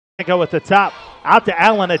Go at the top, out to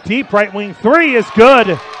Allen, a deep right wing three is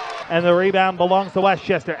good. And the rebound belongs to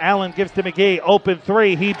Westchester. Allen gives to McGee, open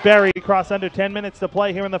three, he buried across under 10 minutes to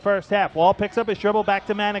play here in the first half. Wall picks up his dribble, back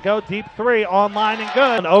to Manigo, deep three, online and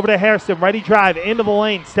good. And over to Hairston, ready drive, into the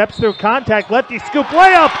lane, steps through contact, lefty scoop,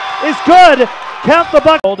 layup is good. Count the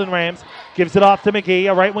bucket. Golden Rams gives it off to McGee,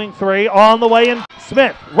 a right wing three, on the way in.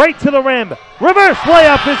 Smith, right to the rim, reverse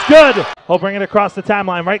layup is good. He'll bring it across the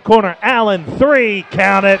timeline, right corner, Allen, three,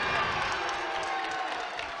 count it.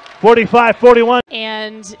 45-41.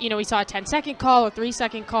 And, we saw a 10-second call, a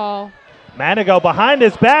 3-second call. Manigo behind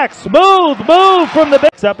his back, smooth move from the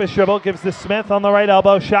big. Up his dribble, gives to Smith on the right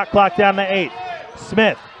elbow, shot clock down to 8.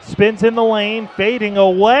 Smith spins in the lane, fading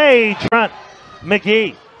away. Front,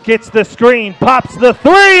 McGee gets the screen, pops the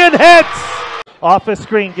three and hits! Off a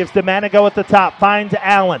screen, gives to Manigo at the top, finds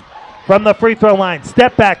Allen from the free throw line.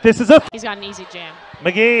 Step back, this is a... He's got an easy jam.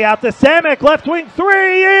 McGee out to Samek, left wing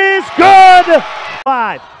three is good!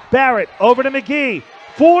 5. Barrett over to McGee,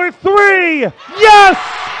 4-3, yes!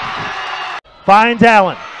 Finds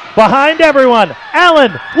Allen, behind everyone,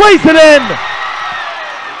 Allen lays it in!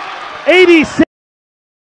 86.